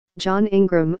John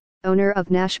Ingram, owner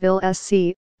of Nashville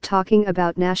SC, talking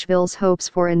about Nashville's hopes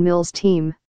for an Mills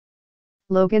team.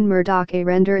 Logan Murdoch. A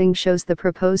rendering shows the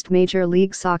proposed Major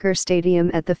League Soccer stadium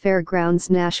at the Fairgrounds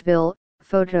Nashville.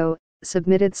 Photo,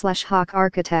 submitted/Hawk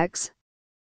Architects.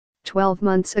 12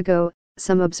 months ago,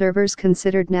 some observers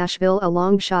considered Nashville a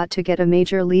long shot to get a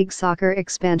Major League Soccer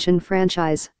expansion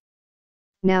franchise.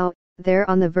 Now, they're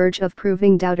on the verge of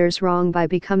proving doubters wrong by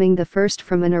becoming the first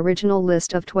from an original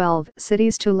list of 12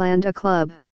 cities to land a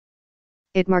club.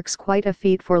 It marks quite a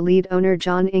feat for lead owner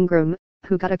John Ingram,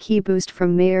 who got a key boost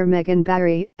from Mayor Megan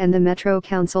Barry and the Metro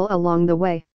Council along the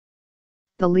way.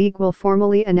 The league will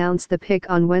formally announce the pick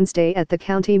on Wednesday at the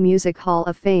County Music Hall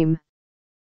of Fame.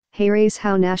 Here's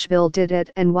how Nashville did it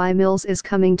and why Mills is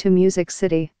coming to Music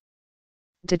City.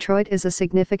 Detroit is a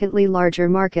significantly larger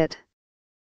market.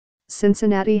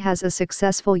 Cincinnati has a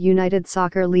successful United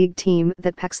Soccer League team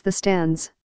that packs the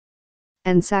stands.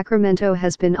 And Sacramento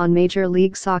has been on Major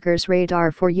League Soccer's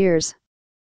radar for years.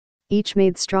 Each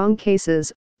made strong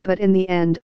cases, but in the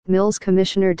end, Mills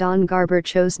Commissioner Don Garber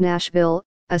chose Nashville,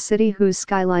 a city whose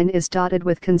skyline is dotted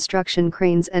with construction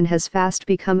cranes and has fast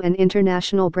become an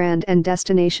international brand and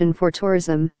destination for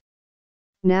tourism.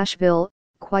 Nashville,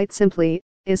 quite simply,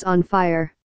 is on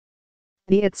fire.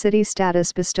 The IT City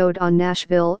status bestowed on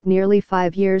Nashville nearly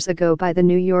 5 years ago by the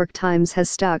New York Times has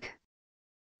stuck.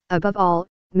 Above all,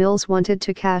 Mills wanted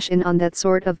to cash in on that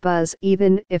sort of buzz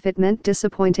even if it meant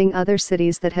disappointing other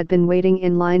cities that had been waiting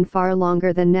in line far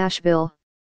longer than Nashville.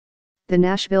 The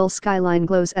Nashville skyline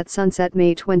glows at sunset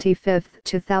May 25,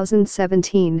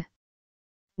 2017.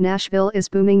 Nashville is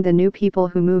booming. The new people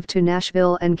who move to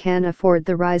Nashville and can afford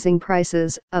the rising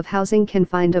prices of housing can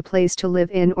find a place to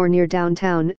live in or near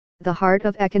downtown, the heart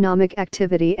of economic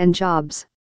activity and jobs.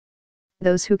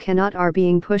 Those who cannot are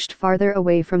being pushed farther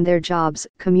away from their jobs,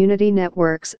 community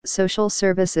networks, social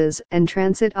services, and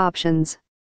transit options.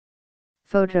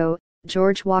 Photo,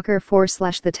 George Walker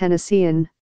 /The Tennessean.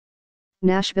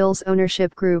 Nashville's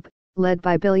ownership group, led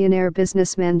by billionaire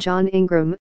businessman John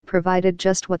Ingram, provided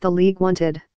just what the league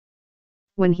wanted.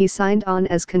 When he signed on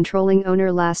as controlling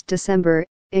owner last December,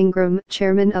 Ingram,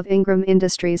 chairman of Ingram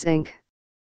Industries Inc.,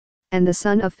 and the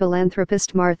son of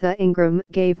philanthropist Martha Ingram,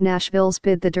 gave Nashville's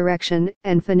bid the direction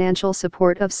and financial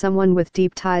support of someone with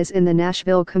deep ties in the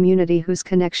Nashville community whose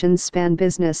connections span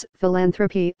business,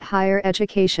 philanthropy, higher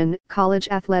education, college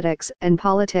athletics, and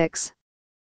politics.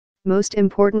 Most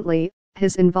importantly,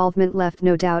 his involvement left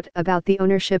no doubt about the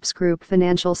ownership's group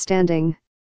financial standing.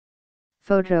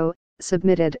 Photo,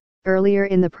 submitted, earlier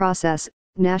in the process,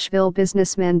 Nashville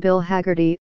businessman Bill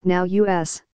Hagerty, now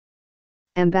U.S.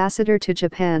 Ambassador to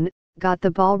Japan, got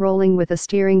the ball rolling with a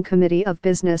steering committee of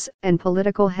business and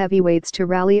political heavyweights to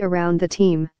rally around the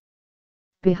team.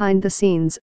 Behind the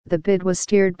scenes, the bid was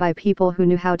steered by people who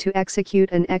knew how to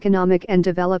execute an economic and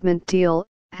development deal.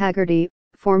 Hagerty,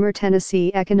 former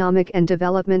Tennessee Economic and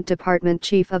Development Department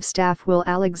Chief of Staff Will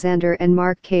Alexander, and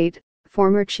Mark Cate,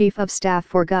 former Chief of Staff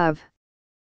for Gov.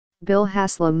 Bill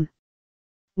Haslam.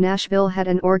 Nashville had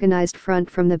an organized front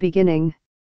from the beginning.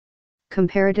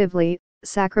 Comparatively,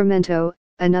 Sacramento,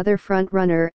 another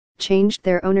front-runner, changed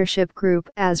their ownership group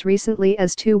as recently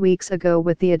as 2 weeks ago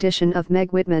with the addition of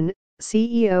Meg Whitman,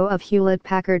 CEO of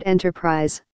Hewlett-Packard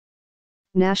Enterprise.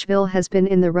 Nashville has been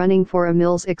in the running for a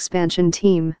Mills expansion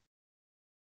team.